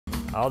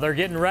Oh, they're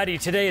getting ready.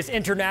 Today is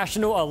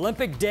International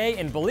Olympic Day,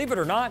 and believe it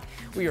or not,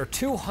 we are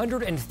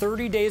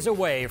 230 days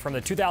away from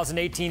the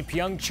 2018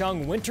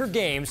 Phyoengchang Winter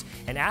Games,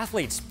 and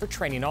athletes are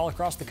training all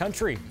across the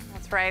country.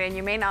 That's right, and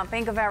you may not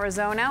think of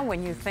Arizona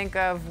when you think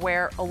of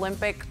where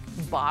Olympic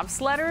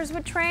bobsledders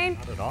would train.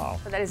 Not at all.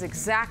 But that is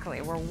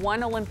exactly where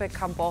one Olympic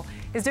couple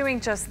is doing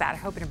just that,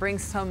 hoping to bring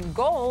some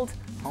gold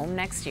home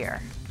next year.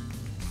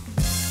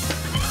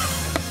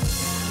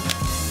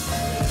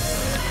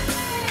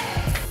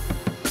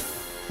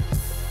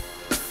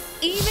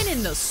 Even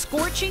in the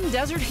scorching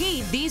desert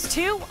heat, these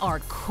two are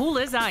cool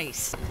as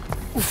ice.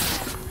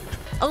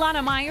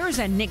 Elana Myers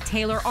and Nic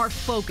Taylor are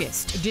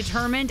focused,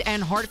 determined,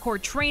 and hardcore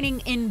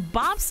training in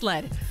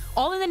bobsled,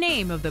 all in the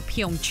name of the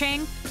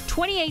Phyoengchang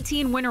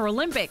 2018 Winter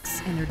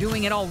Olympics, and they're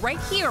doing it all right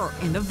here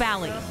in the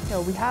valley.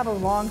 We have a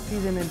long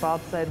season in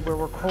bobsled where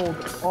we're cold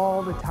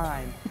all the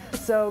time.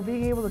 So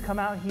being able to come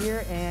out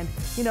here and,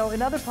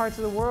 in other parts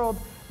of the world,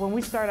 when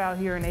we start out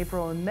here in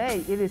April and May,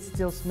 it is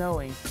still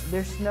snowing.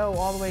 There's snow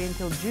all the way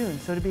until June.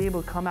 So to be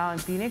able to come out in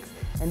Phoenix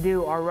and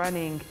do our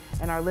running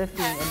and our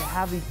lifting and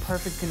have these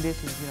perfect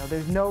conditions,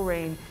 there's no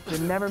rain, you're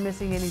never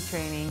missing any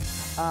training.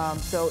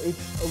 So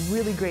it's a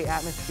really great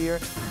atmosphere.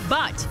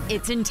 But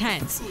it's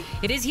intense.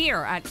 It is here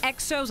at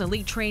EXO's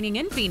Elite Training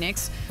in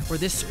Phoenix, where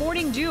this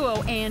sporting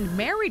duo and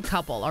married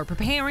couple are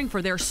preparing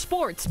for their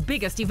sport's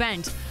biggest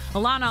event.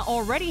 Elana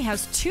already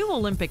has 2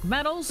 Olympic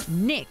medals.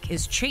 Nic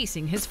is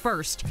chasing his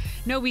first.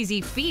 No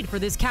easy feat for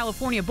this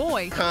California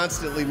boy.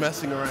 Constantly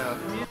messing around.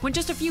 When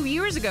just a few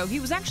years ago, he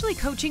was actually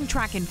coaching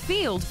track and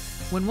field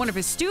when one of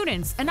his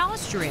students, an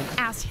Austrian,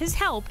 asked his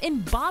help in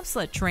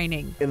bobsled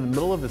training. In the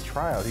middle of his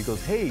tryout, he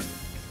goes, "Hey,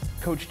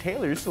 Coach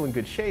Taylor, you're still in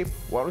good shape.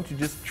 Why don't you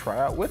just try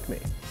out with me?"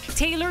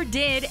 Taylor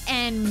did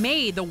and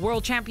made the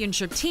World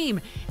Championship team,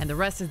 and the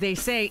rest, as they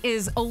say,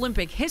 is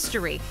Olympic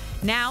history.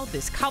 Now,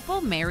 this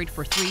couple, married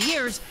for 3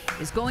 years,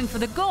 is going for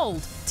the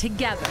gold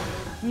together.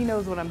 He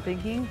knows what I'm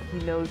thinking, he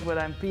knows what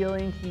I'm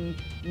feeling, he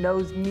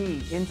knows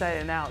me inside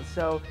and out.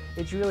 So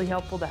it's really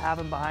helpful to have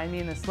him behind me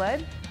in the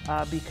sled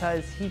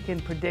because he can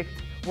predict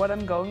what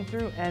I'm going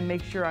through and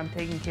make sure I'm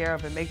taken care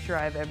of and make sure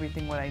I have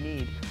everything what I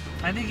need.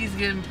 I think he's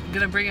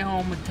gonna bring it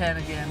home with 10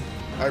 again.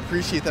 I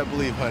appreciate that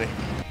belief, honey.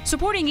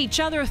 Supporting each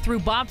other through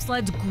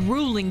bobsled's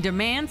grueling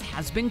demands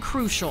has been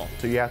crucial.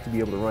 So you have to be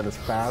able to run as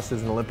fast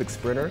as an Olympic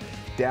sprinter,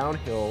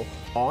 downhill,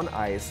 on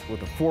ice,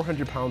 with a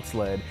 400-pound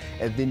sled,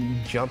 and then you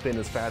jump in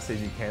as fast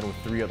as you can with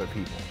 3 other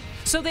people.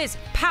 So this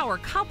power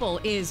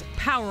couple is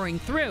powering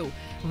through,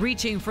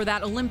 reaching for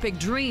that Olympic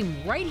dream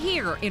right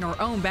here in our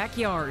own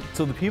backyard.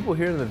 So the people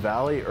here in the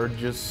valley are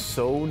just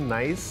so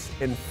nice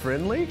and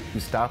friendly. You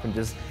stop and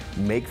just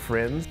make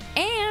friends.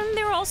 And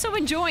they're also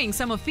enjoying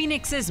some of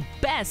Phoenix's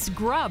best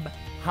grub.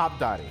 Hop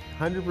Dottie,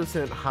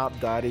 100% Hop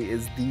Dottie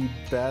is the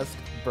best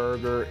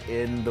burger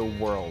in the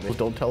world.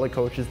 Don't tell the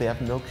coaches, they have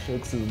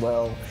milkshakes as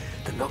well.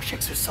 The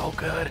milkshakes are so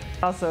good.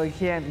 Also, you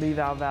can't leave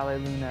out Valle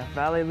Luna.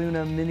 Valle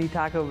Luna mini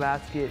taco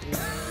basket is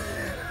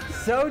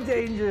so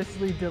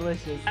dangerously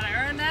delicious. Gotta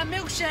earn that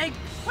milkshake.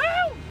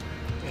 Woo!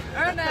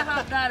 Earn that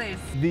Hop Dotties.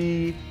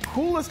 The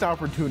coolest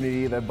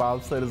opportunity that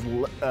bobsled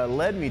has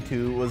led me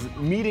to was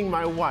meeting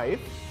my wife,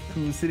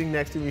 who's sitting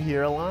next to me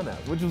here, Elana,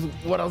 which was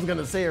what I was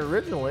gonna say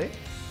originally,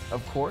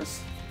 of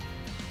course.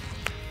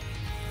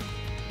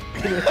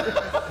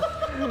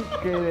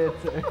 Great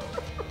answer.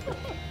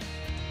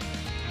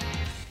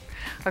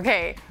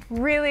 Okay,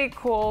 really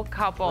cool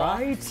couple.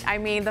 Right? I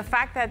mean, the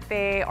fact that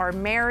they are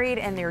married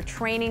and they're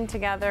training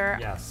together,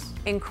 Yes.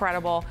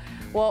 incredible.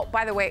 Well,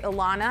 by the way,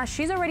 Elana,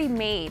 she's already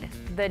made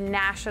the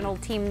national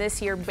team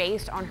this year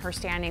based on her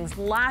standings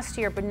last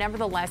year, but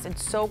nevertheless,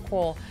 it's so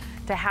cool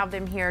to have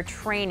them here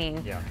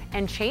training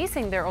and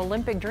chasing their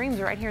Olympic dreams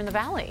right here in the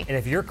valley. And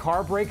if your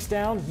car breaks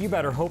down, you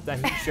better hope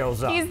that he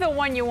shows up. He's the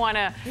one you want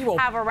to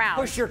have around.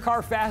 Push your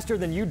car faster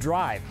than you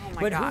drive. Oh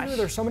my but gosh. who knew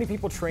there's so many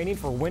people training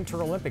for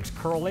Winter Olympics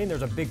curling?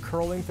 There's a big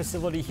curling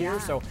facility here,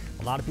 so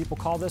a lot of people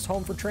call this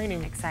home for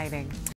training. Exciting.